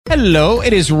Hello,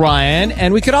 it is Ryan,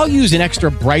 and we could all use an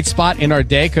extra bright spot in our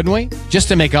day, couldn't we? Just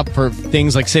to make up for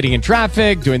things like sitting in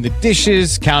traffic, doing the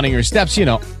dishes, counting your steps, you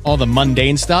know, all the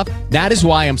mundane stuff. That is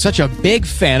why I'm such a big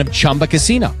fan of Chumba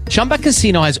Casino. Chumba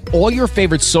Casino has all your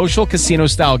favorite social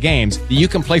casino-style games that you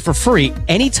can play for free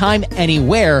anytime,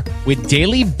 anywhere with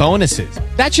daily bonuses.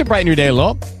 That should brighten your day a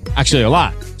little. Actually, a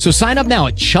lot. So sign up now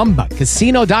at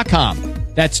ChumbaCasino.com.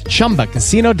 That's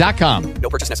ChumbaCasino.com. No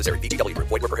purchase necessary. VGW Group.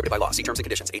 Void where prohibited by law. See terms and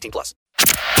conditions. 18+.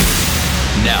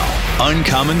 Now,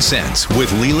 Uncommon Sense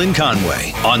with Leland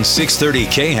Conway on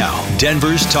 630 KHOW,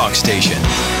 Denver's talk station.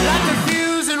 Light the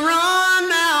fuse and run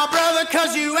now, brother,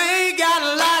 'cause you ain't got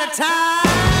a lot of time.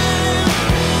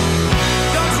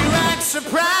 Don't you act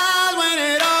surprised when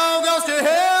it all goes to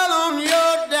hell on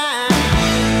your dime.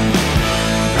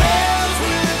 Bells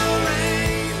will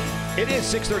ring. It is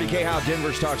 630 KHOW,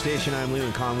 Denver's talk station. I'm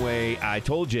Leland Conway. I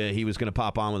told you he was going to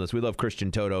pop on with us. We love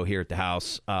Christian Toto here at the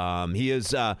house. He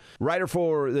is a writer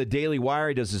for the Daily Wire.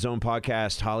 He does his own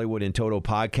podcast, Hollywood and Toto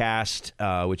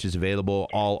Podcast, which is available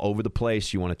all over the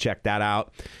place. You want to check that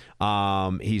out.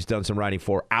 He's done some writing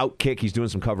for Outkick. He's doing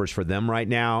some covers for them right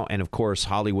now. And, of course,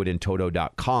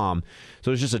 HollywoodandToto.com. So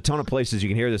there's just a ton of places you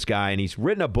can hear this guy. And he's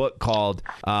written a book called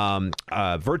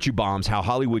Virtue Bombs, How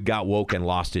Hollywood Got Woke and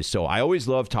Lost His Soul. I always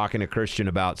love talking to Christian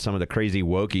about some of the crazy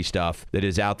wokey stuff that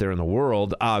is out there in the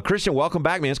world. Christian, welcome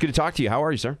back, man. It's good to talk to you. How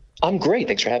are you, sir? I'm great.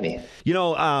 Thanks for having me. You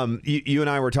know, you and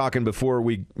I were talking before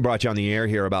we brought you on the air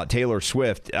here about Taylor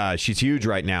Swift. She's huge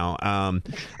right now.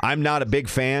 I'm not a big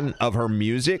fan of her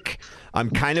music. I'm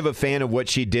kind of a fan of what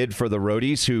she did for the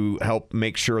roadies who helped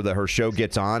make sure that her show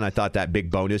gets on. I thought that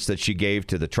big bonus that she gave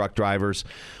to the truck drivers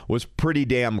was pretty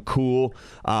damn cool.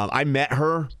 I met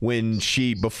her when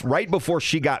right before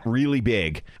she got really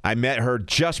big. I met her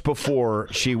just before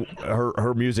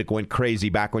her music went crazy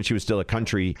back when she was still a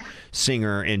country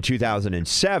singer in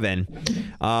 2007.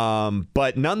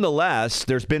 But nonetheless,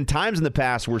 there's been times in the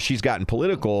past where she's gotten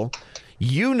political.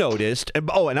 You noticed,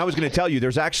 and I was going to tell you,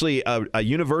 there's actually a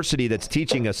university that's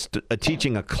teaching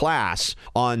a class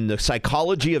on the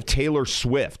psychology of Taylor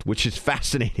Swift, which is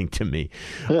fascinating to me.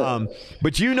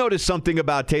 But you noticed something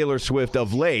about Taylor Swift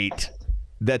of late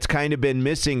that's kind of been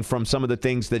missing from some of the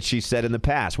things that she said in the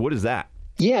past. What is that?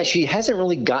 Yeah, she hasn't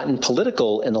really gotten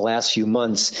political in the last few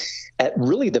months at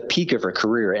really the peak of her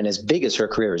career, and as big as her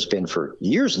career has been for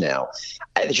years now.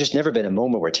 There's just never been a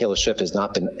moment where Taylor Swift has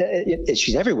not been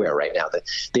she's everywhere right now.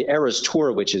 The Eras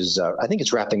Tour, which is I think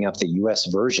it's wrapping up the U.S.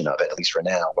 version of it, at least for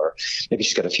now, or maybe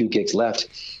she's got a few gigs left.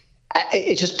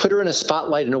 It just put her in a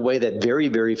spotlight in a way that very,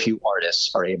 very few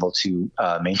artists are able to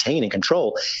maintain and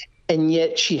control. And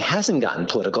yet she hasn't gotten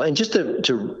political. And just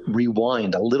to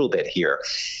rewind a little bit here,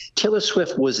 Taylor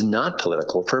Swift was not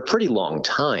political for a pretty long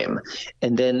time.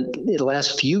 And then in the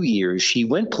last few years, she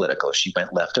went political. She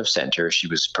went left of center. She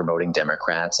was promoting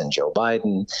Democrats and Joe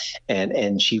Biden.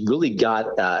 And she really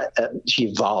she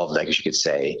evolved, I guess you could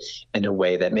say, in a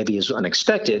way that maybe is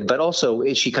unexpected, but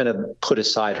also she kind of put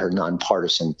aside her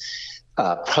nonpartisan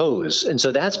pose. And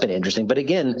so that's been interesting. But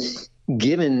again,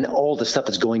 given all the stuff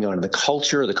that's going on in the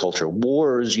culture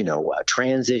wars,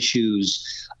 trans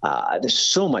issues, there's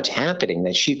so much happening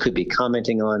that she could be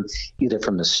commenting on either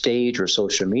from the stage or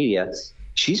social media.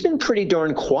 She's been pretty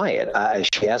darn quiet.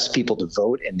 She asked people to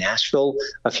vote in Nashville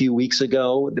a few weeks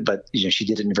ago, but she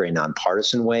did it in a very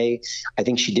nonpartisan way. I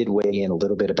think she did weigh in a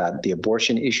little bit about the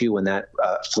abortion issue when that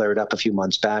flared up a few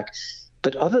months back.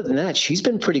 But other than that, she's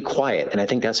been pretty quiet, and I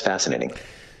think that's fascinating.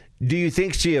 Do you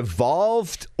think she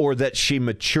evolved or that she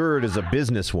matured as a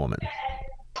businesswoman?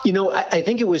 I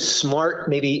think it was smart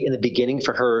maybe in the beginning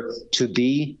for her to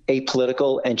be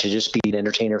apolitical and to just be an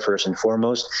entertainer first and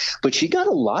foremost. But she got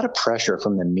a lot of pressure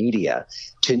from the media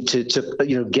to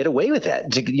get away with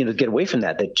that, to get away from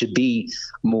that to be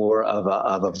more of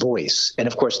a voice. And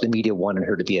of course, the media wanted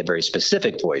her to be a very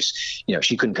specific voice.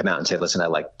 She couldn't come out and say, "Listen, I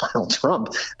like Donald Trump."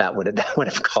 That would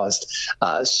have caused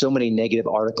so many negative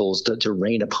articles to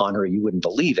rain upon her, you wouldn't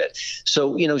believe it.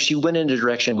 So she went in a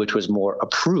direction which was more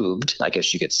approved, I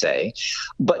guess you could say.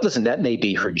 But listen, that may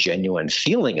be her genuine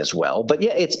feeling as well. But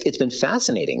yeah, it's been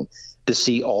fascinating to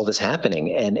see all this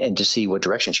happening and to see what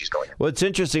direction she's going in. Well, it's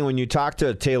interesting when you talk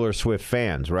to Taylor Swift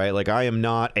fans, right? Like, I am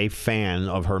not a fan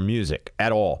of her music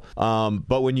at all.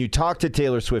 But when you talk to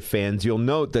Taylor Swift fans, you'll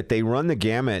note that they run the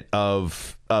gamut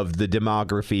of the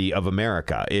demography of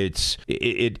America. It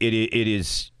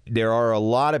is. There are a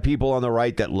lot of people on the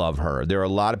right that love her. There are a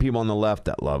lot of people on the left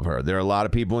that love her. There are a lot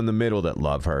of people in the middle that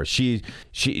love her. She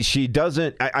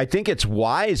doesn't. I think it's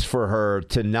wise for her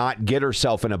to not get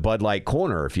herself in a Bud Light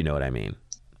corner, if you know what I mean.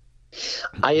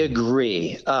 I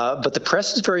agree, but the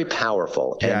press is very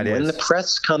powerful, and Yeah, it when is. the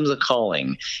press comes a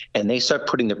calling and they start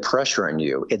putting the pressure on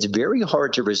you, it's very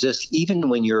hard to resist, even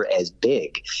when you're as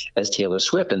big as Taylor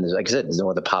Swift. And like I said, there's no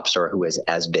other pop star who is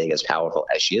as big, as powerful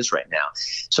as she is right now.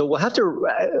 So we'll have to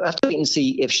wait and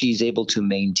see if she's able to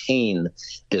maintain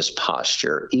this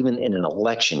posture, even in an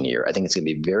election year. I think it's going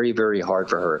to be very, very hard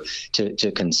for her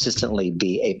to consistently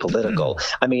be apolitical.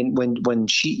 I mean, when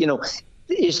she,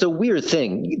 it's the weird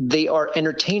thing. They are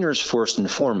entertainers first and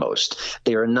foremost.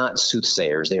 They are not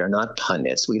soothsayers. They are not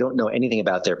pundits. We don't know anything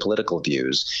about their political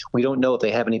views. We don't know if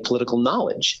they have any political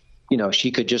knowledge.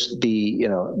 She could just be,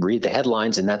 read the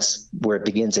headlines, and that's where it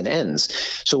begins and ends.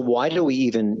 So why do we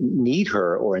even need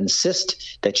her or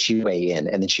insist that she weigh in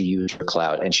and that she use her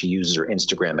clout and she uses her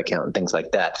Instagram account and things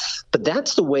like that? But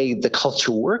that's the way the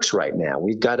culture works right now.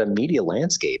 We've got a media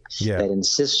landscape that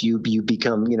insists you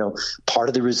become, part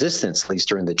of the resistance, at least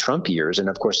during the Trump years. And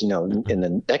of course, in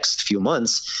the next few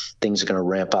months, things are going to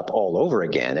ramp up all over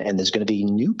again. And there's going to be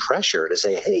new pressure to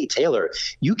say, hey, Taylor,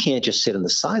 you can't just sit on the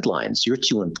sidelines. You're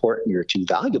too important. You're too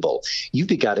valuable. You've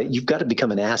got to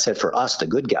become an asset for us, the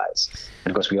good guys.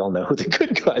 And of course, we all know who the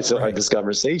good guys are in this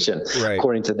conversation,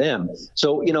 according to them.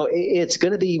 So, it's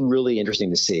going to be really interesting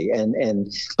to see.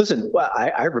 And listen,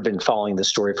 I've been following this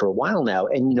story for a while now.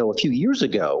 And, a few years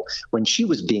ago, when she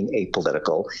was being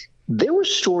apolitical, there were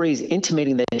stories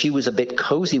intimating that she was a bit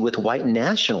cozy with white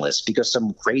nationalists because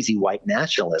some crazy white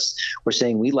nationalists were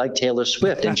saying, we like Taylor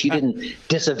Swift, and she didn't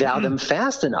disavow them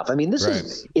fast enough. I mean, this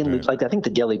is I think the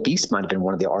Daily Beast might have been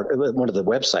one of the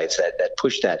websites that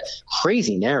pushed that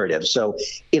crazy narrative. So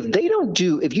if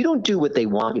you don't do what they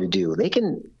want you to do, they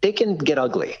can get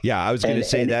ugly. Yeah, I was going to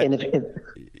say that.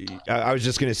 I was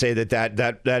just going to say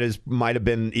that might have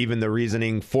been even the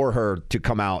reasoning for her to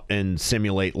come out and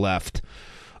simulate left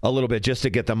a little bit, just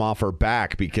to get them off her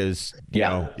back, because you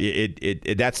know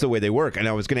that's the way they work. And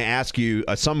I was going to ask you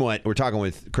we're talking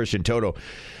with Christian Toto.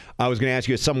 I was going to ask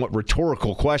you a somewhat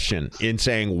rhetorical question in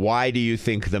saying, why do you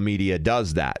think the media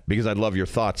does that? Because I'd love your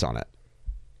thoughts on it.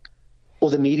 Well,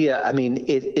 the media, I mean,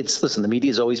 listen, the media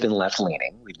has always been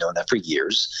left-leaning. We've known that for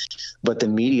years. But the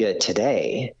media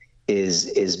today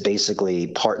is basically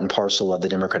part and parcel of the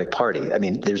Democratic Party. I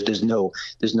mean, there's no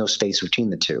space between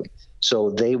the two.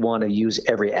 So they want to use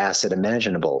every asset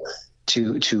imaginable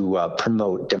to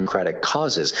promote democratic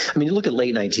causes. I mean, you look at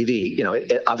late night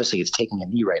TV, obviously it's taking a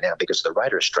knee right now because of the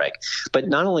writer's strike. But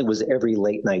not only was every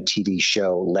late night TV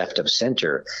show left of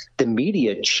center, the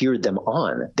media cheered them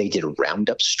on. They did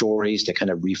roundup stories to kind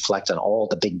of reflect on all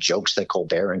the big jokes that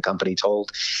Colbert and company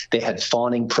told. They had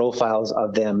fawning profiles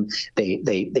of them.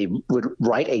 They would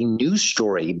write a news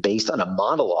story based on a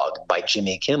monologue by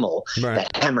Jimmy Kimmel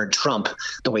that hammered Trump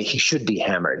the way he should be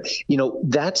hammered.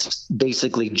 That's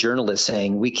basically journalists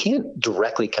saying we can't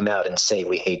directly come out and say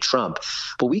we hate Trump,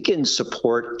 but we can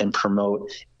support and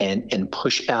promote and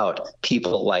push out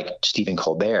people like Stephen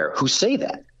Colbert who say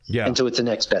that. Yeah. And so it's the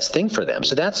next best thing for them.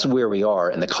 So that's where we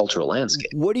are in the cultural landscape.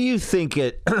 What do you think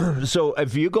so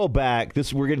if you go back,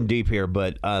 we're getting deep here,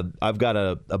 but I've got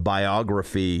a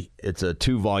biography. It's a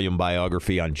 2-volume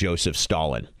biography on Joseph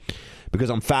Stalin, because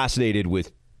I'm fascinated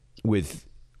with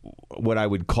what I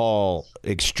would call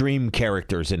extreme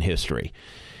characters in history.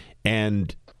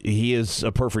 And he is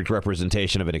a perfect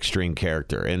representation of an extreme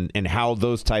character and how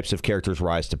those types of characters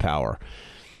rise to power.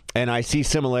 And I see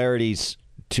similarities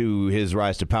to his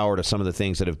rise to power to some of the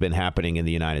things that have been happening in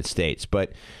the United States.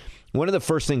 But one of the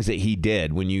first things that he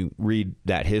did when you read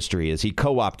that history is he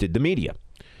co-opted the media.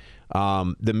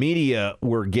 The media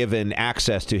were given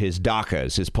access to his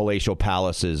dachas, his palatial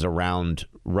palaces around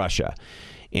Russia.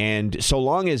 And so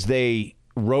long as they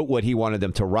wrote what he wanted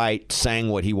them to write, sang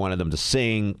what he wanted them to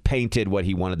sing, painted what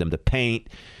he wanted them to paint,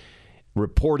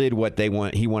 reported what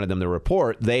he wanted them to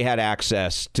report, they had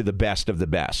access to the best of the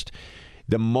best.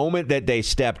 The moment that they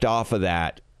stepped off of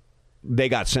that, they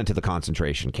got sent to the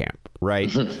concentration camp,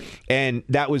 right? And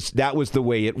that was the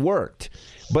way it worked.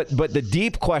 But the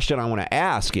deep question I want to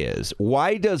ask is,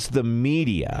 why does the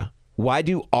media, why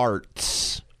do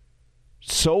arts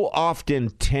so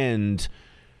often tend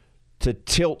to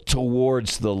tilt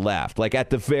towards the left? Like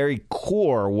at the very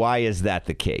core, why is that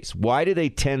the case? Why do they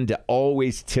tend to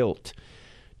always tilt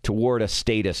toward a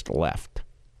statist left?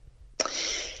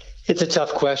 It's a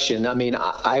tough question. I mean,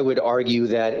 I would argue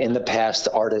that in the past,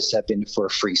 artists have been for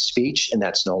free speech, and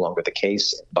that's no longer the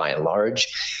case by and large.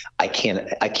 I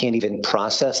can't even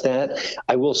process that.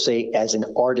 I will say, as an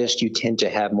artist, you tend to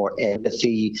have more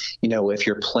empathy. You know, if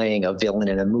you're playing a villain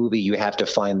in a movie, you have to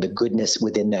find the goodness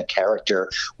within that character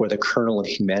or the kernel of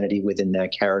humanity within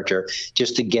that character,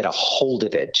 just to get a hold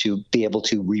of it, to be able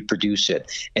to reproduce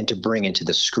it and to bring it to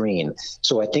the screen.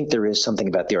 So I think there is something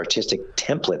about the artistic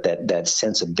template, that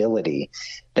sensibility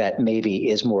that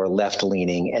maybe is more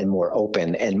left-leaning and more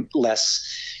open and less,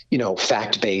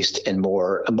 fact-based and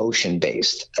more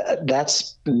emotion-based.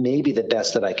 That's maybe the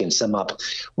best that I can sum up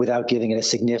without giving it a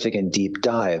significant deep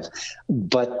dive.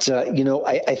 But,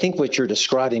 I think what you're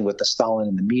describing with the Stalin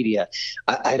and the media,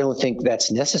 I don't think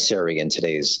that's necessary in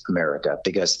today's America,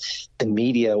 because the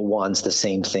media wants the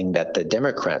same thing that the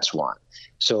Democrats want.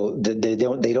 So they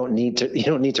don't need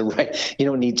Biden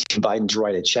to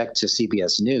write a check to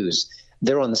CBS News.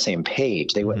 They're on the same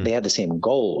page. They have the same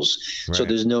goals. Right. So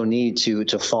there's no need to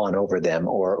fawn over them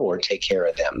or take care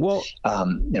of them. Well,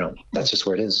 that's just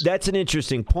where it is. That's an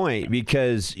interesting point,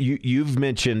 because you've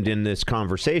mentioned in this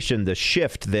conversation the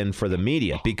shift then for the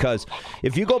media. Because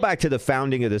if you go back to the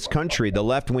founding of this country, the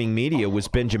left-wing media was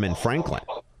Benjamin Franklin.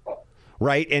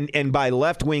 Right. And by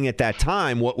left wing at that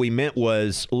time, what we meant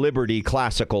was liberty,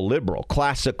 classical liberal,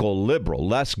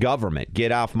 less government,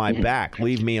 get off my back,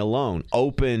 leave me alone,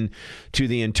 open to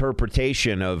the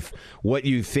interpretation of what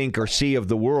you think or see of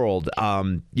the world,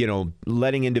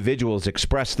 letting individuals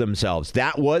express themselves.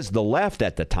 That was the left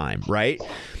at the time. Right.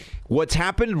 What's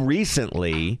happened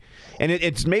recently, and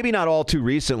it's maybe not all too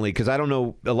recently, because I don't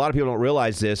know, a lot of people don't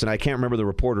realize this, and I can't remember the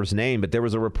reporter's name, but there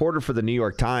was a reporter for the New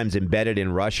York Times embedded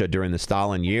in Russia during the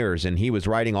Stalin years, and he was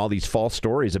writing all these false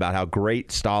stories about how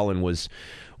great Stalin was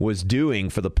doing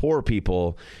for the poor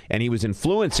people, and he was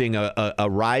influencing a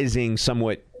rising,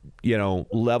 somewhat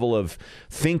level of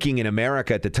thinking in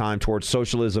America at the time towards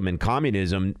socialism and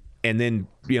communism. And then,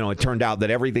 it turned out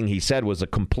that everything he said was a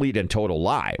complete and total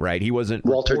lie, right? He wasn't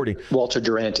reporting. Walter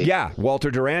Duranty. Yeah, Walter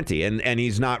Duranty. And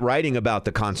he's not writing about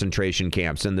the concentration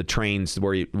camps and the trains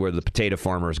where the potato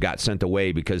farmers got sent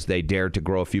away because they dared to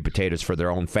grow a few potatoes for their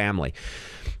own family.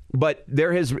 But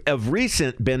there has of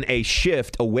recent been a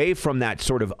shift away from that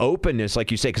sort of openness, like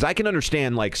you say, because I can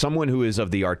understand, like, someone who is of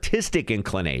the artistic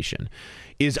inclination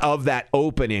is of that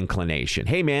open inclination.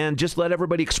 Hey, man, just let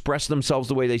everybody express themselves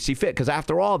the way they see fit, because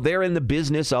after all, they're in the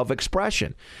business of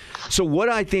expression. So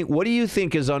what do you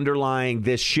think is underlying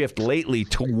this shift lately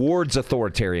towards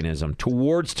authoritarianism,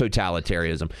 towards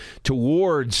totalitarianism,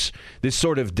 towards this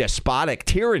sort of despotic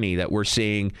tyranny that we're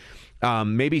seeing?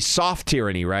 Maybe soft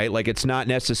tyranny, right? Like, it's not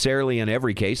necessarily in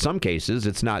every case. Some cases,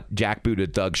 it's not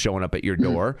jackbooted thugs showing up at your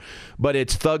door, but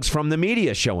it's thugs from the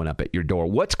media showing up at your door.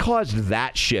 What's caused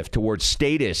that shift towards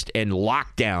statist and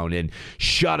lockdown and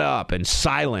shut up and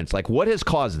silence? Like, what has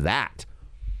caused that?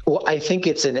 Well, I think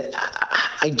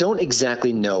I don't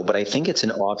exactly know, but I think it's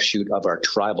an offshoot of our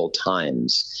tribal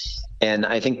times. And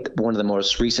I think one of the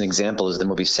most recent examples is the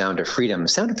movie Sound of Freedom.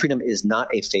 Sound of Freedom is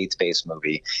not a faith-based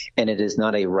movie, and it is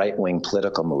not a right-wing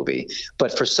political movie.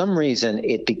 But for some reason,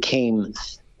 it became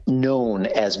known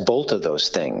as both of those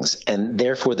things, and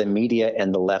therefore the media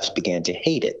and the left began to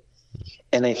hate it.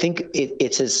 And I think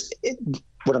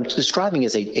what I'm describing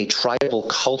is a tribal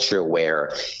culture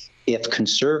where if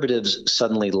conservatives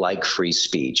suddenly like free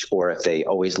speech, or if they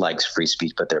always liked free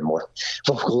speech but they're more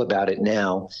vocal about it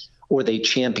now, or they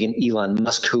champion Elon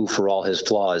Musk, who, for all his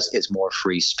flaws, is more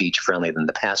free speech friendly than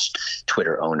the past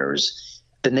Twitter owners,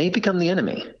 then they become the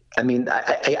enemy. I mean,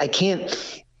 I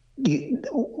can't.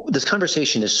 This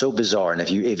conversation is so bizarre, and if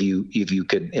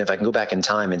I can go back in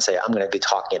time and say I'm going to be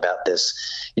talking about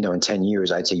this, in 10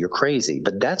 years, I'd say you're crazy.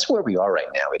 But that's where we are right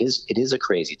now. It is a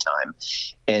crazy time,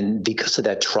 and because of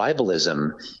that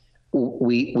tribalism,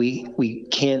 we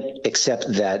can't accept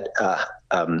that.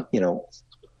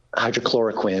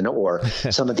 Hydrochloroquine or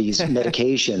some of these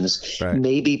medications right.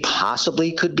 maybe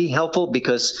possibly could be helpful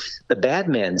because the bad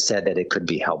man said that it could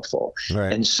be helpful.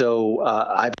 Right. And so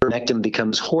ivermectin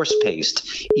becomes horse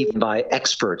paste, even by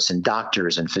experts and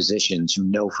doctors and physicians who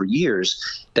know for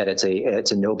years that it's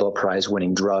a Nobel Prize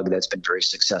winning drug that's been very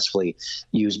successfully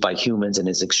used by humans and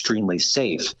is extremely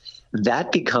safe.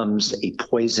 That becomes a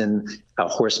poison, a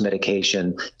horse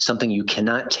medication, something you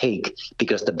cannot take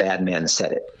because the bad man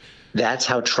said it. That's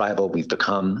how tribal we've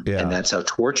become, and that's how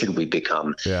tortured we've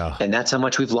become, and that's how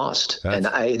much we've lost. And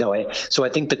so I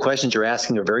think the questions you're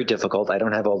asking are very difficult. I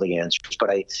don't have all the answers, but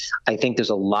I think there's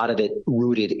a lot of it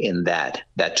rooted in that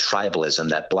tribalism,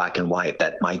 that black and white,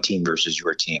 that my team versus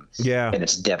your team. Yeah, and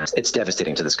it's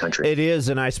devastating to this country. It is,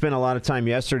 and I spent a lot of time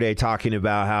yesterday talking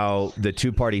about how the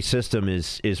two-party system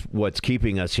is what's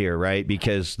keeping us here, right?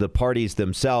 Because the parties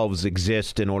themselves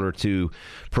exist in order to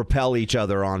propel each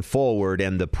other on forward,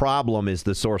 and the problem is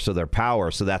the source of their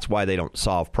power. So that's why they don't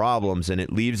solve problems, and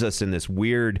it leaves us in this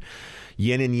weird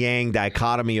yin and yang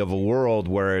dichotomy of a world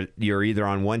where you're either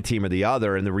on one team or the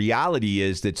other. And the reality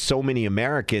is that so many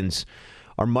Americans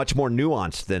are much more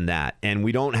nuanced than that, and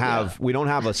we don't have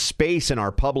a space in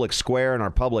our public square and our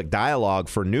public dialogue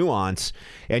for nuance,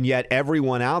 and yet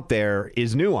everyone out there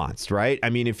is nuanced, right?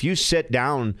 I mean, if you sit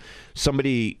down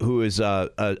somebody who is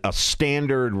a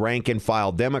standard rank and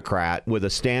file Democrat with a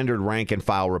standard rank and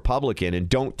file Republican and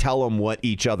don't tell them what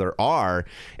each other are,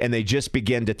 and they just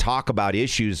begin to talk about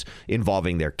issues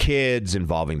involving their kids,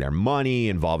 involving their money,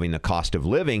 involving the cost of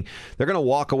living, they're going to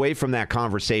walk away from that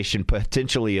conversation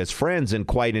potentially as friends and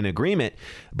quite in agreement.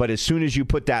 But as soon as you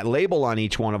put that label on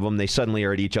each one of them, they suddenly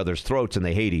are at each other's throats and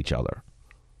they hate each other.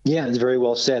 Yeah, it's very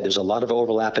well said. There's a lot of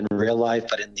overlap in real life,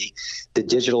 but in the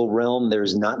digital realm,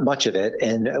 there's not much of it.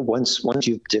 And once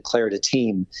you've declared a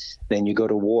team, then you go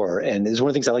to war. And this is one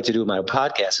of the things I like to do with my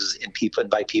podcast is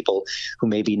invite people who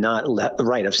may be not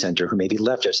right of center, who may be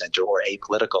left of center or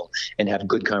apolitical, and have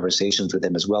good conversations with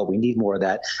them as well. We need more of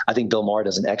that. I think Bill Maher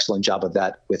does an excellent job of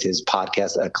that with his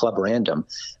podcast, Club Random.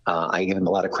 I give him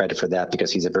a lot of credit for that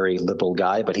because he's a very liberal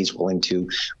guy, but he's willing to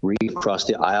read across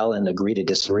the aisle and agree to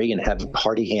disagree and have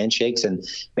hearty handshakes and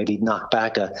maybe knock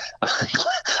back a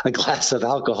glass of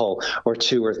alcohol or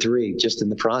two or three just in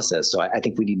the process. So I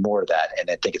think we need more of that, and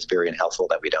I think it's very unhelpful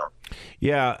that we don't.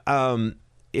 Yeah,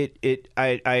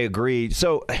 I agree.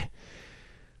 So,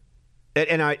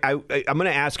 and I'm going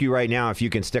to ask you right now if you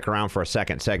can stick around for a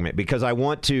second segment, because I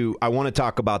want to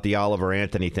talk about the Oliver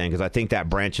Anthony thing, because I think that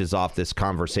branches off this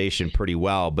conversation pretty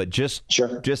well. But just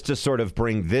to sort of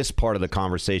bring this part of the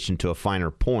conversation to a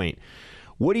finer point,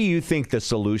 what do you think the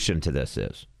solution to this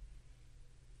is?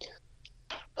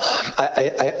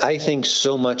 I think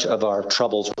so much of our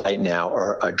troubles right now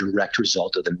are a direct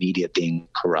result of the media being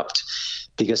corrupt.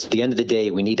 Because at the end of the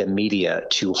day, we need a media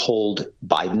to hold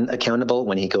Biden accountable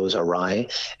when he goes awry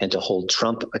and to hold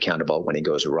Trump accountable when he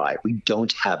goes awry. We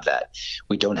don't have that.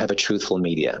 We don't have a truthful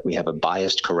media. We have a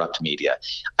biased, corrupt media.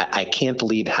 I can't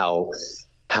believe how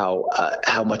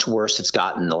much worse it's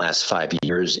gotten in the last 5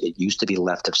 years. It used to be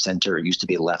left of center. It used to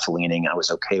be left leaning. I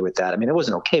was okay with that. I mean, I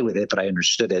wasn't okay with it, but I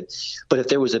understood it. But if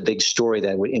there was a big story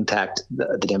that would impact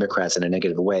the Democrats in a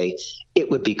negative way, it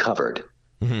would be covered.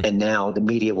 Mm-hmm. And now the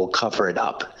media will cover it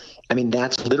up. I mean,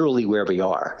 that's literally where we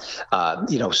are.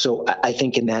 So I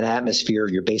think in that atmosphere,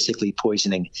 you're basically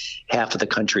poisoning half of the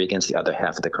country against the other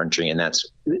half of the country. And that's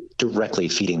directly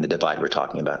feeding the divide we're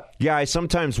talking about. Yeah, I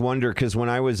sometimes wonder, because when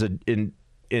I was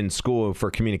in school for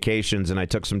communications and I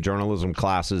took some journalism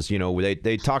classes,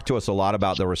 they talked to us a lot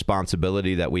about the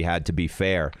responsibility that we had to be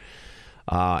fair.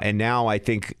 And now I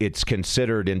think it's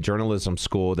considered in journalism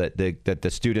school that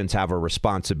the students have a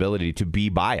responsibility to be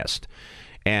biased.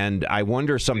 And I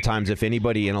wonder sometimes if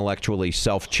anybody intellectually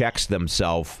self-checks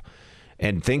themselves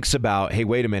and thinks about, hey,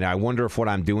 wait a minute, I wonder if what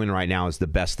I'm doing right now is the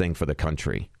best thing for the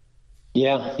country.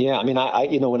 Yeah. I mean, I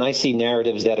when I see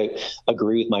narratives that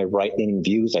agree with my right-leaning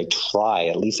views, I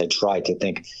try to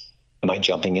think, am I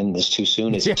jumping in this too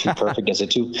soon? Is it too perfect? Does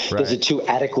it too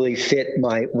adequately fit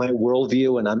my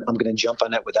worldview? And I'm going to jump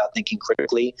on that without thinking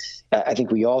critically. I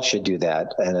think we all should do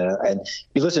that. And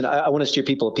listen, I want to steer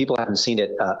people. People haven't seen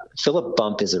it. Philip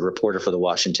Bump is a reporter for the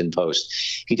Washington Post.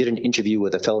 He did an interview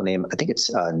with a fellow named, I think it's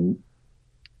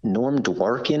Norm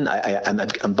Dworkin.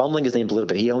 I'm bumbling his name a little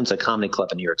bit. He owns a comedy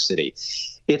club in New York City.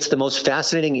 It's the most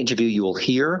fascinating interview you will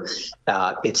hear.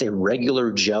 It's a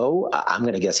regular Joe. I'm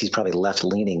going to guess he's probably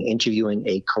left-leaning, interviewing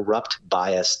a corrupt,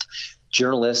 biased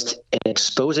journalist and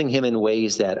exposing him in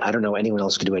ways that I don't know anyone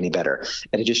else could do any better.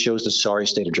 And it just shows the sorry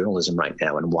state of journalism right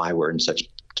now and why we're in such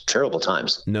terrible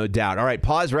times. No doubt. All right,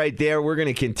 pause right there. We're going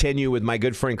to continue with my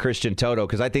good friend Christian Toto,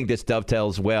 because I think this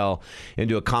dovetails well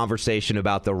into a conversation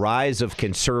about the rise of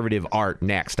conservative art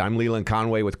next. I'm Leland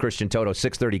Conway with Christian Toto,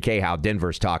 630 KHOW,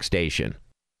 Denver's talk station.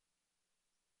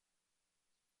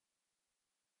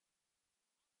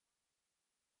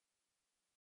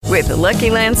 With the Lucky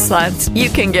Land Slots, you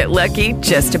can get lucky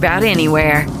just about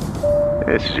anywhere.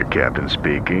 This is your captain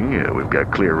speaking. We've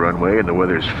got clear runway and the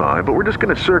weather's fine, but we're just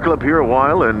going to circle up here a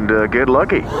while and get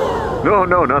lucky.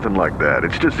 No, nothing like that.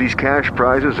 It's just these cash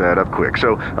prizes add up quick.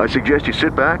 So I suggest you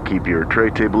sit back, keep your tray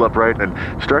table upright, and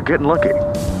start getting lucky.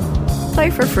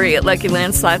 Play for free at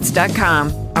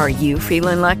LuckyLandSlots.com. Are you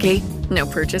feeling lucky? No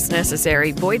purchase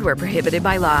necessary. Void where prohibited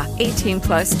by law.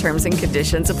 18+ terms and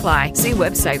conditions apply. See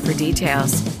website for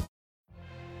details.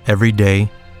 Every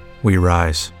day, we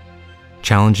rise,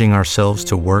 challenging ourselves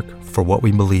to work for what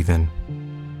we believe in.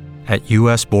 At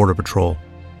U.S. Border Patrol,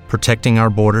 protecting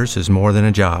our borders is more than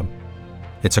a job.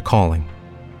 It's a calling.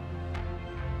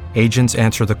 Agents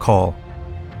answer the call,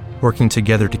 working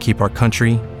together to keep our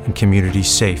country and communities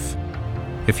safe.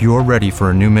 If you're ready for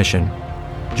a new mission,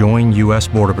 join U.S.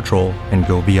 Border Patrol and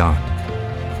go beyond.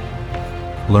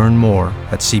 Learn more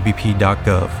at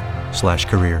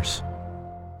cbp.gov/careers.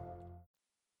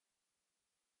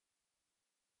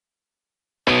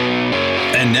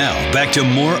 And now, back to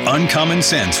more Uncommon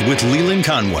Sense with Leland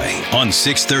Conway on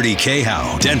 630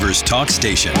 KHOW, Denver's talk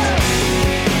station.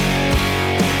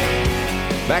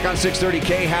 Back on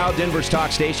 630 KHOW, Denver's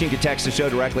talk station. You can text the show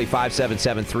directly,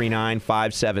 57739,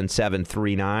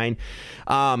 57739.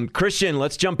 Christian,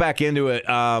 let's jump back into it.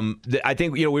 I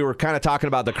think we were kind of talking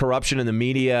about the corruption in the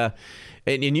media.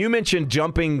 And you mentioned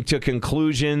jumping to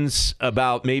conclusions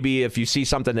about maybe if you see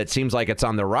something that seems like it's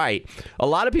on the right. A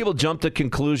lot of people jump to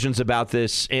conclusions about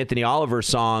this Anthony Oliver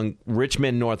song,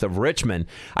 Richmond North of Richmond.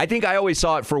 I think I always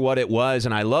saw it for what it was,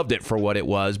 and I loved it for what it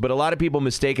was. But a lot of people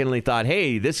mistakenly thought,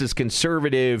 hey, this is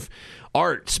conservative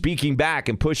art speaking back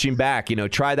and pushing back.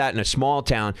 Try that in a small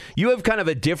town. You have kind of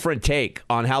a different take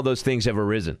on how those things have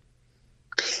arisen.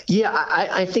 Yeah,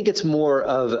 I think it's more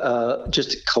of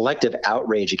just collective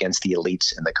outrage against the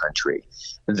elites in the country.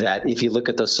 That if you look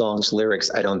at the song's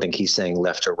lyrics, I don't think he's saying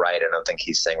left or right. I don't think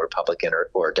he's saying Republican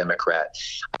or Democrat.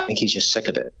 I think he's just sick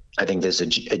of it. I think there's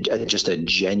just a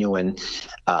genuine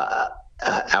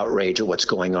outrage at what's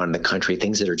going on in the country,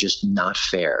 things that are just not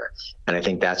fair. And I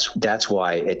think that's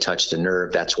why it touched a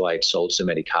nerve. That's why it sold so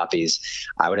many copies.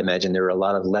 I would imagine there were a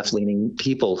lot of left-leaning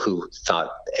people who thought,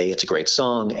 A, it's a great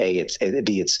song, B,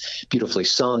 it's beautifully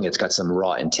sung, it's got some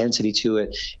raw intensity to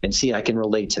it, and C, I can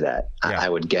relate to that, yeah. I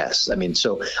would guess. I mean,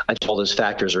 so all those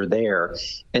factors are there.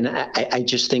 And I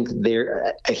just think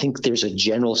I think there's a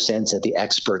general sense that the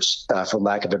experts, for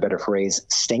lack of a better phrase,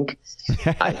 stink.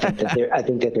 I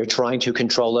think that they're trying to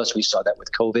control us. We saw that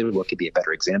with COVID. What could be a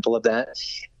better example of that?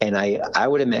 And I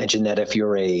would imagine that if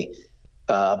you're a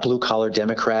blue-collar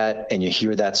Democrat and you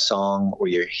hear that song, or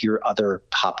you hear other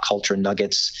pop culture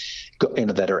nuggets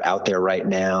that are out there right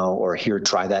now, or hear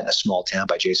Try That in a Small Town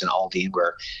by Jason Aldean,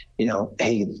 where,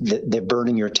 hey, they're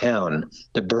burning your town,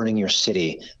 they're burning your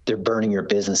city, they're burning your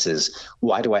businesses.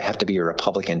 Why do I have to be a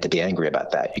Republican to be angry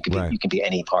about that? You can be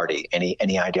any party,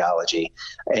 any ideology,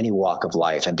 any walk of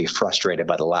life, and be frustrated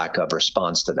by the lack of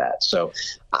response to that. So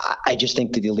I just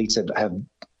think that the elites have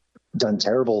done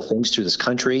terrible things to this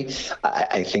country.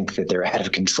 I think that they're out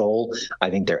of control. I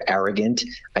think they're arrogant.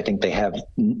 I think they have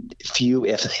few,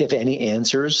 if any,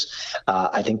 answers.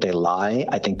 I think they lie.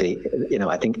 I think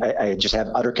I just have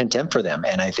utter contempt for them.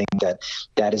 And I think that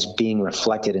is being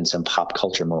reflected in some pop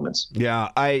culture moments. Yeah,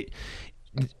 I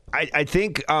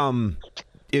think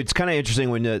it's kind of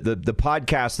interesting when the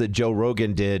podcast that Joe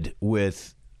Rogan did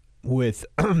with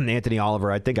Anthony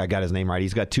Oliver. I think I got his name right.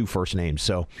 He's got two first names.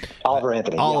 So Oliver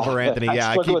Anthony.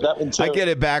 Yeah. I get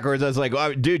it backwards. I was like,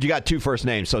 oh, dude, you got two first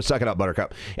names. So suck it up,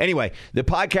 Buttercup. Anyway, the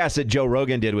podcast that Joe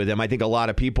Rogan did with him, I think a lot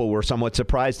of people were somewhat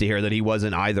surprised to hear that he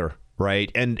wasn't either.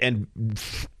 Right. And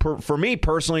for me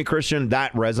personally, Christian,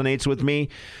 that resonates with me.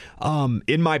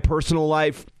 In my personal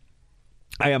life,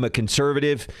 I am a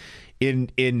conservative.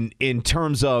 In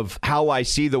terms of how I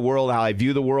see the world, how I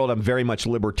view the world, I'm very much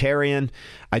libertarian.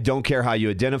 I don't care how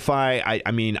you identify. I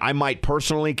mean, I might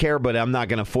personally care, but I'm not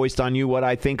going to foist on you what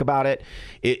I think about it.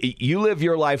 You live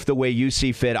your life the way you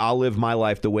see fit. I'll live my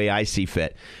life the way I see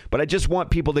fit. But I just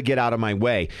want people to get out of my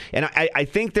way. And I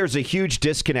think there's a huge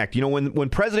disconnect. When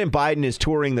President Biden is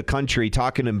touring the country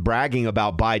talking and bragging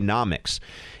about Bidenomics,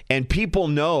 and people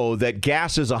know that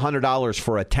gas is $100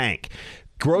 for a tank,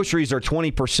 groceries are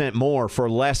 20% more for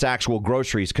less actual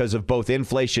groceries because of both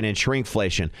inflation and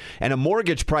shrinkflation. And a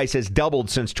mortgage price has doubled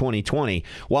since 2020.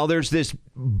 While there's this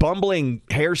bumbling,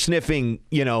 hair-sniffing,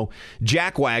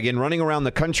 jackwagon running around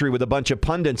the country with a bunch of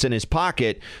pundits in his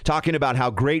pocket talking about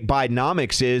how great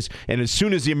Bidenomics is, and as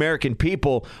soon as the American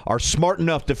people are smart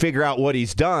enough to figure out what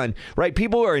he's done, right,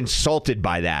 people are insulted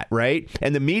by that, right?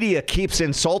 And the media keeps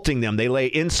insulting them. They lay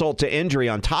insult to injury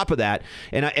on top of that.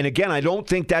 And again, I don't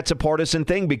think that's a partisan thing.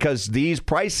 thing because these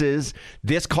prices,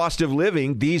 this cost of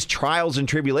living, these trials and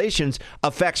tribulations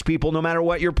affects people no matter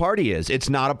what your party is. It's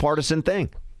not a partisan thing.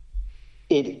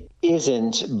 It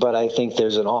isn't, but I think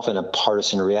there's often a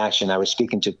partisan reaction. I was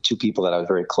speaking to two people that I was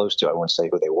very close to. I won't say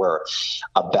who they were.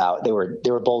 They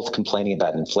were both complaining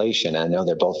about inflation. And I know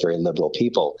they're both very liberal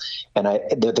people, and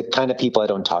they're the kind of people I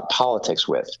don't talk politics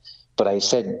with. But I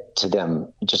said to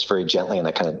them just very gently, and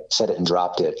I kind of said it and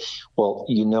dropped it. Well,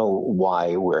 you know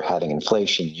why we're having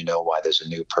inflation. You know why there's a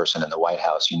new person in the White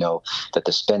House. You know that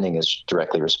the spending is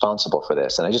directly responsible for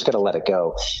this. And I just got to let it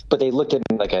go. But they looked at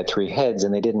me like I had three heads,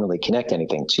 and they didn't really connect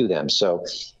anything to them. So,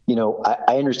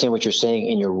 I understand what you're saying,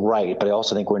 and you're right. But I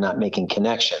also think we're not making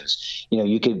connections.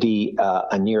 You could be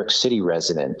a New York City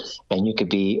resident, and you could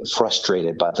be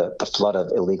frustrated by the flood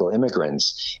of illegal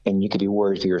immigrants, and you could be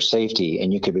worried for your safety,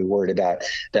 and you could be worried about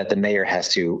that the mayor has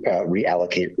to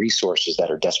reallocate resources that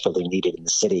are desperately needed in the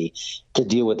city to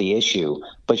deal with the issue.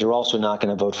 But you're also not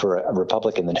going to vote for a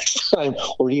Republican the next time,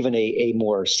 or even a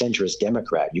more centrist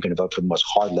Democrat. You're going to vote for the most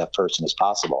hard left person as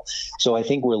possible. So I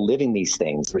think we're living these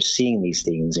things, we're seeing these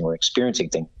things, and we're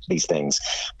experiencing these things.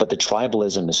 But the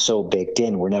tribalism is so baked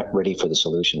in, we're not ready for the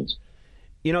solutions.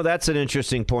 That's an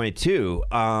interesting point too.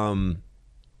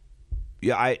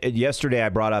 Yesterday I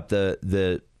brought up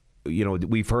the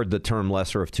we've heard the term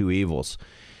lesser of two evils.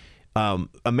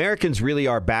 Americans really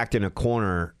are backed in a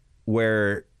corner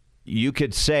where you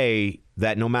could say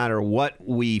that no matter what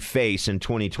we face in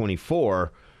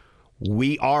 2024,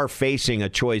 we are facing a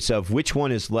choice of which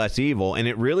one is less evil. And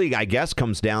it really, I guess,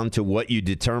 comes down to what you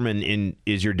determine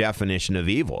is your definition of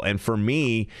evil. And for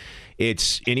me,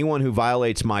 it's anyone who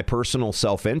violates my personal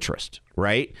self-interest,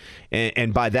 right?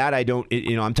 And by that, I don't,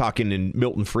 I'm talking in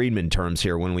Milton Friedman terms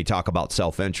here when we talk about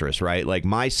self-interest, right? Like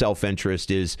my self-interest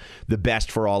is the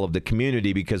best for all of the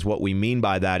community, because what we mean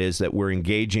by that is that we're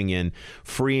engaging in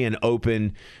free and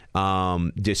open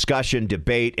discussion,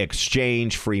 debate,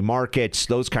 exchange, free markets,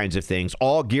 those kinds of things,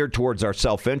 all geared towards our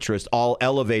self-interest, all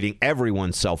elevating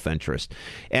everyone's self-interest.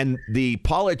 And the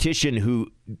politician who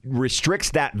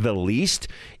restricts that the least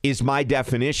is my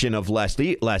definition of less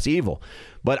evil.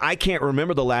 But I can't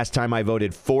remember the last time I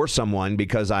voted for someone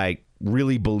because I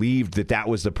really believed that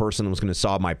was the person that was going to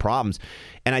solve my problems.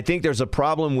 And I think there's a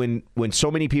problem when so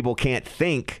many people can't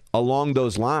think along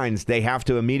those lines. They have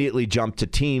to immediately jump to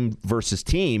team versus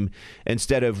team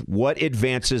instead of what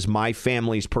advances my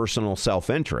family's personal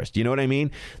self-interest. You know what I mean?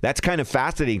 That's kind of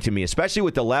fascinating to me, especially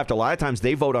with the left. A lot of times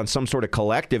they vote on some sort of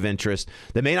collective interest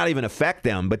that may not even affect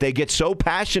them, but they get so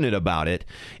passionate about it,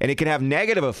 and it can have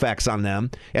negative effects on them,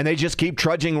 and they just keep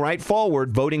trudging right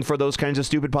forward, voting for those kinds of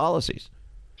stupid policies.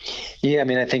 Yeah, I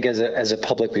mean, I think as a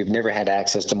public, we've never had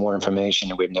access to more information,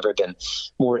 and we've never been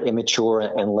more immature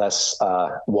and less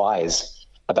wise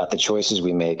about the choices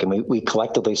we make. And we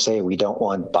collectively say we don't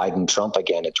want Biden-Trump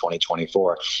again in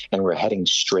 2024, and we're heading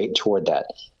straight toward that.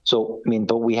 So, I mean,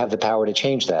 but we have the power to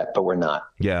change that, but we're not.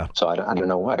 Yeah. So I don't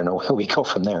know where we go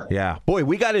from there. Yeah. Boy,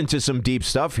 we got into some deep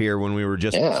stuff here when we were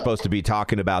just supposed to be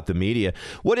talking about the media.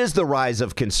 What is the rise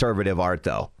of conservative art,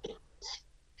 though?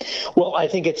 Well, I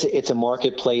think it's a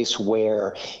marketplace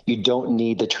where you don't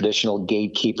need the traditional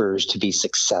gatekeepers to be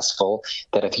successful,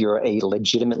 that if you're a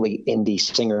legitimately indie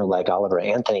singer like Oliver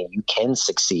Anthony, you can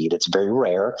succeed. It's very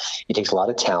rare. It takes a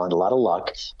lot of talent, a lot of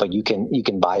luck, but you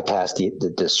can bypass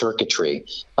the circuitry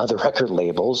of the record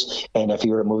labels. And if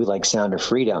you're a movie like Sound of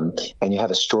Freedom and you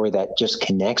have a story that just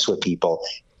connects with people,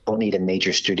 you don't need a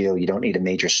major studio. You don't need a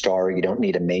major star. You don't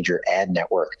need a major ad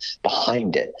network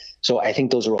behind it. So I think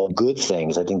those are all good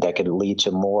things. I think that could lead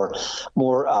to more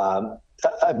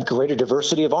a greater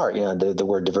diversity of art. The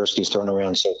word diversity is thrown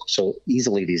around so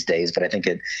easily these days, but I think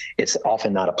it's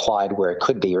often not applied where it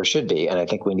could be or should be. And I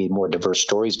think we need more diverse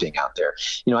stories being out there.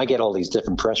 I get all these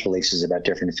different press releases about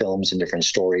different films and different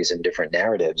stories and different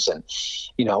narratives, and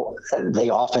they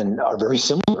often are very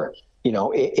similar.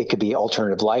 It could be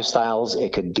alternative lifestyles.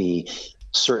 It could be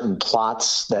certain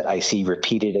plots that I see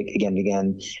repeated again and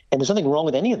again. And there's nothing wrong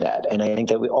with any of that. And I think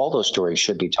that all those stories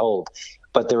should be told.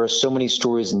 But there are so many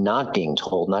stories not being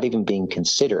told, not even being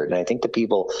considered. And I think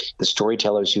the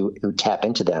storytellers who tap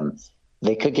into them,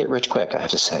 they could get rich quick, I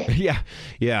have to say.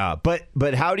 Yeah.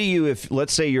 But how do you, if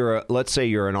let's say you're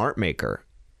an art maker,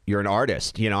 you're an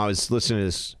artist. I was listening to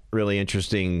this really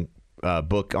interesting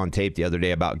book on tape the other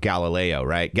day about Galileo,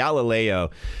 right? Galileo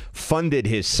funded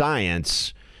his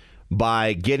science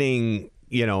by getting,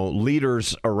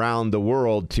 leaders around the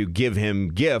world to give him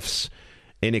gifts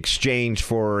in exchange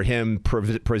for him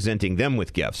presenting them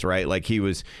with gifts, right? Like he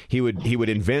would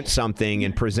invent something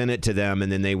and present it to them,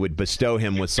 and then they would bestow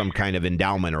him with some kind of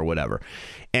endowment or whatever.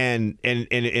 And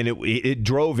it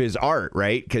drove his art,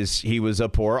 right? Because he was a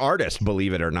poor artist,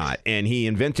 believe it or not. And he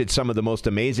invented some of the most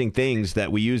amazing things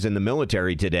that we use in the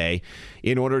military today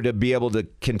in order to be able to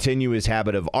continue his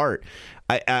habit of art.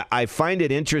 I find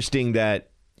it interesting that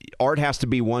art has to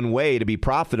be one way to be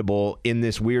profitable in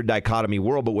this weird dichotomy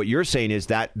world. But what you're saying is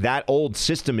that old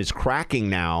system is cracking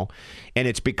now and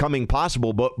it's becoming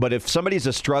possible. But if somebody's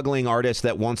a struggling artist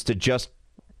that wants to just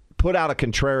put out a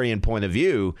contrarian point of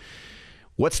view,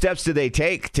 what steps do they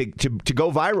take to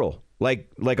go viral?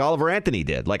 Like Oliver Anthony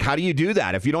did. Like, how do you do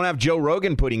that? If you don't have Joe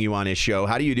Rogan putting you on his show,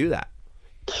 how do you do that?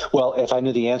 Well, if I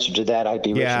knew the answer to that, I'd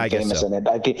be rich and famous. So.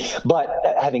 But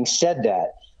having said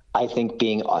that, I think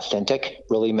being authentic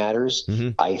really matters.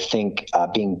 Mm-hmm. I think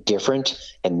being different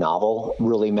and novel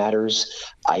really matters.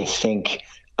 I think,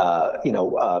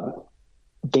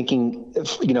 thinking,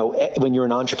 when you're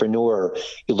an entrepreneur,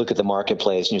 you look at the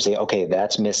marketplace and you say, okay,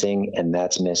 that's missing and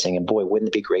that's missing. And boy, wouldn't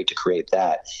it be great to create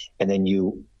that? And then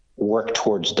you work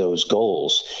towards those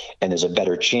goals, and there's a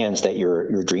better chance that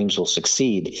your dreams will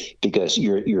succeed because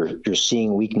you're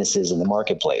seeing weaknesses in the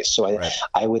marketplace. So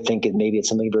I would think maybe it's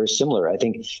something very similar. I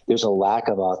think there's a lack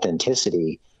of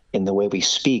authenticity in the way we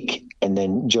speak, and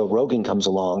then Joe Rogan comes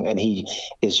along and he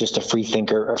is just a free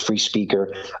thinker, a free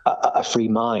speaker, a free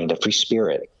mind, a free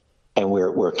spirit. And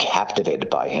we're captivated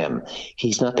by him.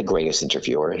 He's not the greatest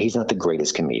interviewer. He's not the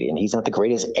greatest comedian. He's not the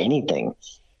greatest anything.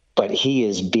 But he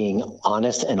is being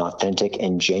honest and authentic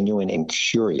and genuine and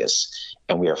curious,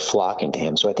 and we are flocking to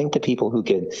him. So I think the people who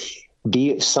could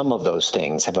be some of those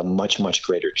things have a much, much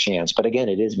greater chance. But again,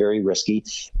 it is very risky.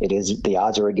 The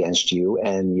odds are against you,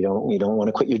 and you don't want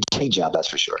to quit your day job. That's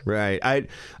for sure. Right.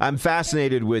 I'm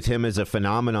fascinated with him as a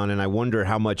phenomenon, and I wonder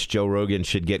how much Joe Rogan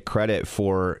should get credit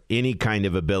for any kind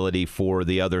of ability for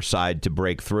the other side to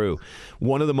break through.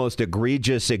 One of the most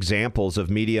egregious examples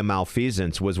of media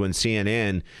malfeasance was when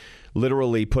CNN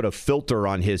literally put a filter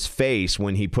on his face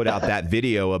when he put out that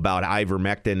video about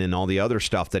ivermectin and all the other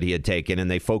stuff that he had taken,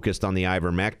 and they focused on the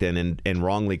ivermectin and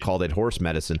wrongly called it horse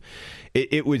medicine.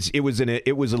 It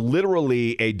was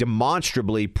literally a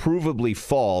demonstrably, provably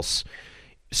false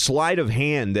sleight of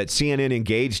hand that CNN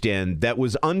engaged in that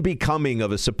was unbecoming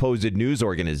of a supposed news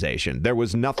organization. There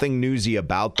was nothing newsy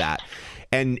about that.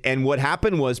 And what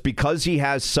happened was, because he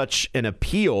has such an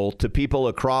appeal to people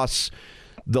across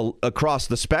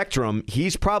the spectrum,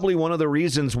 he's probably one of the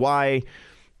reasons why,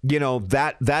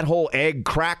 that whole egg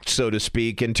cracked, so to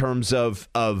speak, in terms of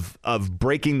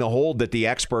breaking the hold that the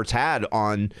experts had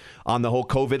on the whole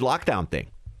COVID lockdown thing.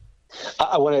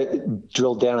 I want to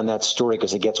drill down on that story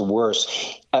because it gets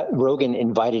worse. Rogan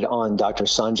invited on Dr.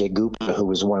 Sanjay Gupta, who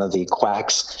was one of the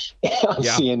quacks on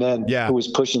CNN, who was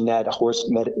pushing that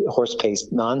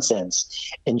horse-paced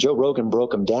nonsense. And Joe Rogan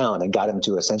broke him down and got him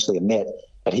to essentially admit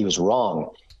that he was wrong.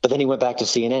 But then he went back to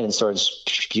CNN and started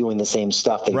spewing the same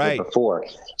stuff they did before.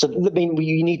 So, I mean,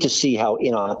 you need to see how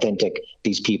inauthentic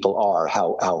these people are,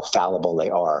 how fallible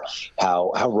they are,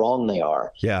 how wrong they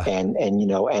are. Yeah.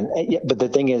 But the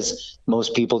thing is,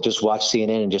 most people just watch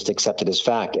CNN and just accept it as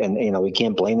fact. And, we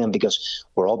can't blame them because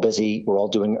we're all busy. We're all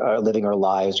living our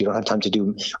lives. We don't have time to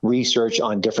do research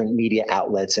on different media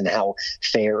outlets and how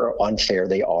fair or unfair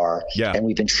they are. Yeah. And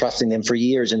we've been trusting them for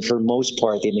years. And for most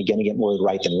part, they've been going to get more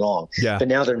right than wrong. Yeah. But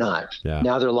now they're not. Yeah.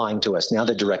 Now they're lying to us. Now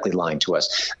they're directly lying to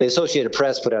us. The Associated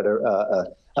Press put out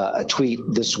a tweet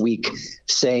this week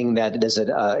saying that there's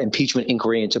an impeachment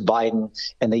inquiry into Biden,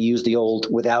 and they use the old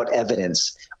 "without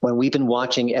evidence" when we've been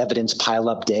watching evidence pile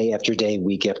up day after day,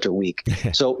 week after week.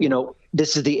 So,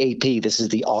 this is the AP. This is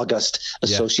the august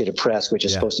Associated Press, which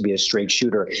is supposed to be a straight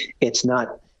shooter. It's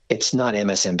not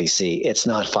MSNBC. It's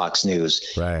not Fox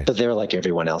News. Right. But they're like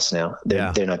everyone else now.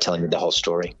 They're not telling you the whole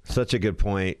story. Such a good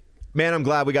point. Man, I'm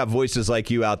glad we got voices like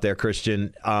you out there,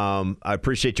 Christian. I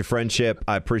appreciate your friendship.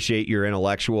 I appreciate your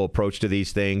intellectual approach to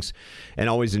these things, and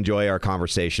always enjoy our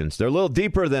conversations. They're a little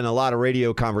deeper than a lot of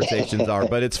radio conversations are,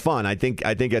 but it's fun. I think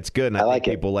it's good, and I think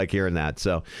people like hearing that.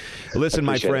 So, listen,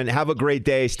 my friend, have a great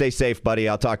day. Stay safe, buddy.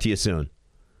 I'll talk to you soon.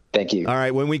 Thank you. All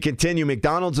right, when we continue,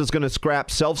 McDonald's is going to scrap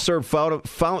self-serve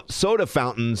soda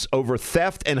fountains over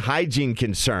theft and hygiene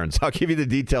concerns. I'll give you the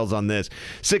details on this.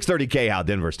 630 KHOW,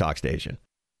 Denver's talk station.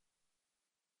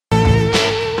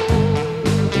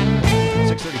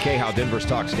 630 KHOW, Denver's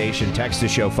talk station. Text the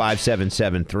show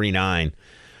 57739.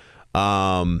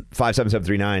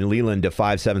 57739, Leland to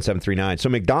 57739. So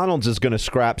McDonald's is going to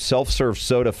scrap self-serve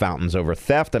soda fountains over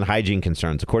theft and hygiene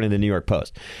concerns, according to the New York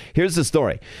Post. Here's the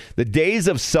story. The days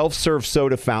of self-serve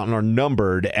soda fountain are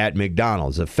numbered at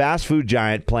McDonald's. The fast food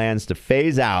giant plans to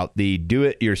phase out the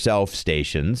do-it-yourself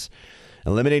stations,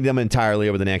 eliminating them entirely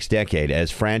over the next decade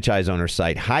as franchise owners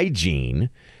cite hygiene,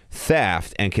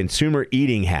 theft, and consumer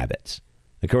eating habits,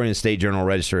 according to the State Journal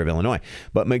Register of Illinois.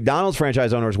 But McDonald's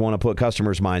franchise owners want to put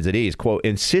customers' minds at ease, quote,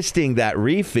 insisting that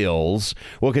refills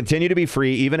will continue to be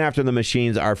free even after the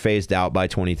machines are phased out by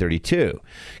 2032.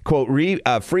 Quote,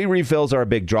 free refills are a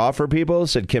big draw for people,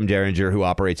 said Kim Derringer, who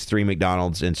operates 3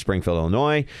 McDonald's in Springfield,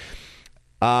 Illinois.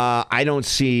 I don't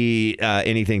see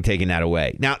anything taking that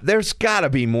away. Now, there's got to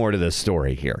be more to this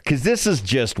story here, because this is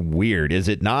just weird, is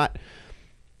it not?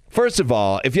 First of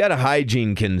all, if you had a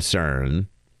hygiene concern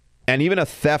and even a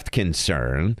theft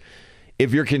concern,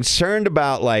 if you're concerned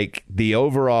about like the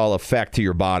overall effect to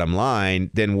your bottom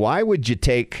line, then why would you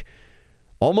take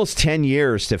almost 10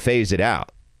 years to phase it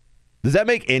out? Does that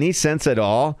make any sense at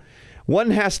all?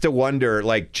 One has to wonder,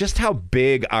 like, just how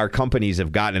big our companies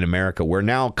have gotten in America, where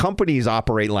now companies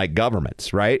operate like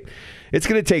governments, right? It's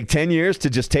going to take 10 years to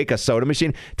just take a soda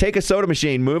machine,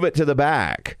 move it to the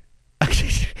back.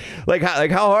 Like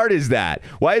how hard is that?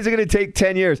 Why is it going to take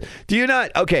 10 years? Do you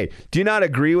not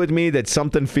agree with me that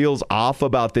something feels off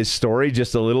about this story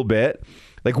just a little bit?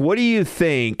 Like, what do you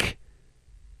think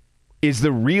is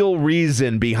the real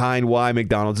reason behind why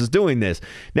McDonald's is doing this?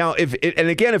 Now, if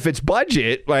it's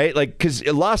budget, right? Like, because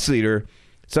a loss leader,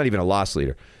 it's not even a loss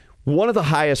leader. One of the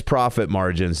highest profit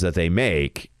margins that they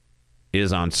make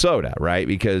is on soda, right?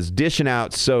 Because dishing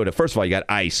out soda, first of all, you got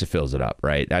ice that fills it up,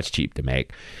 right? That's cheap to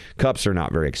make. Cups are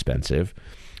not very expensive.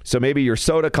 So maybe your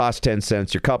soda costs 10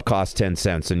 cents, your cup costs 10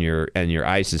 cents, and your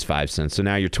ice is 5 cents. So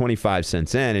now you're 25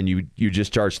 cents in, and you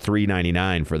just charge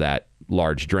 $3.99 for that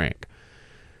large drink.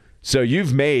 So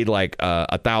you've made like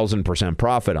 1,000%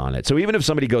 profit on it. So even if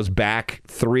somebody goes back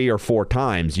 3 or 4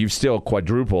 times, you've still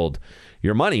quadrupled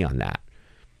your money on that.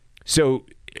 So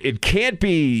it can't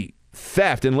be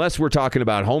theft unless we're talking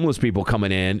about homeless people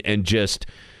coming in and just,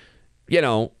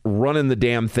 running the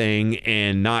damn thing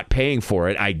and not paying for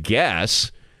it, I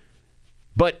guess.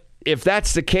 But if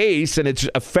that's the case and it's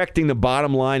affecting the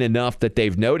bottom line enough that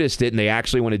they've noticed it and they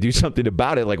actually want to do something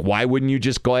about it, like, why wouldn't you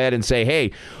just go ahead and say,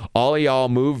 hey, all of y'all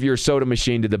move your soda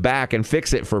machine to the back and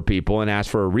fix it for people and ask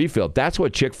for a refill? That's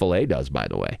what Chick-fil-A does, by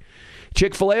the way.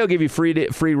 Chick-fil-A will give you free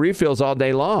refills all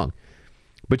day long,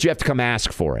 but you have to come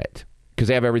ask for it because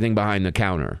they have everything behind the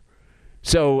counter.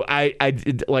 So I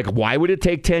like, why would it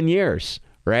take 10 years,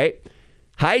 right?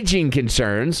 Hygiene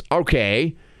concerns,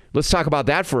 okay. Let's talk about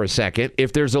that for a second.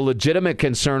 If there's a legitimate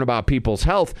concern about people's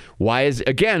health,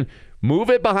 move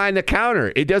it behind the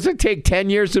counter. It doesn't take 10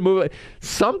 years to move it.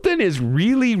 Something is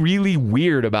really, really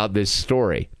weird about this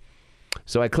story.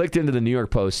 So I clicked into the New York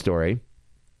Post story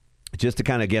just to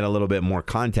kind of get a little bit more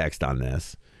context on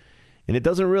this. And it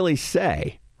doesn't really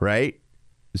say, right?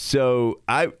 So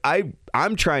I'm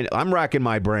racking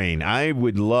my brain. I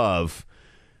would love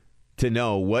to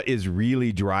know what is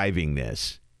really driving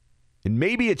this. And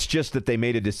maybe it's just that they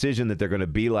made a decision that they're going to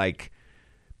be like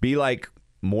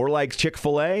more like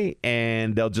Chick-fil-A,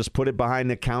 and they'll just put it behind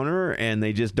the counter, and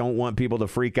they just don't want people to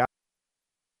freak out.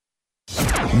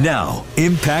 Now,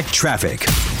 Impact Traffic.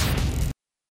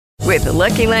 With the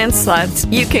Lucky Land Slots,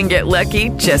 you can get lucky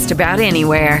just about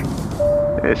anywhere.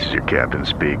 This is your captain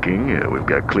speaking. We've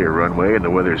got clear runway and the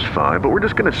weather's fine, but we're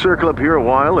just going to circle up here a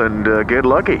while and get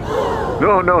lucky.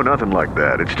 No, nothing like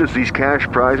that. It's just these cash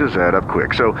prizes add up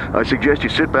quick. So I suggest you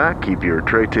sit back, keep your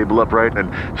tray table upright,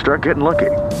 and start getting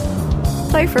lucky.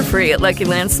 Play for free at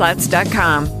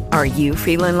LuckyLandSlots.com. Are you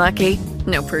feeling lucky?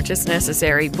 No purchase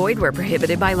necessary. Void where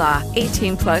prohibited by law.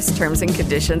 18+ terms and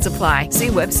conditions apply. See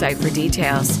website for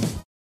details.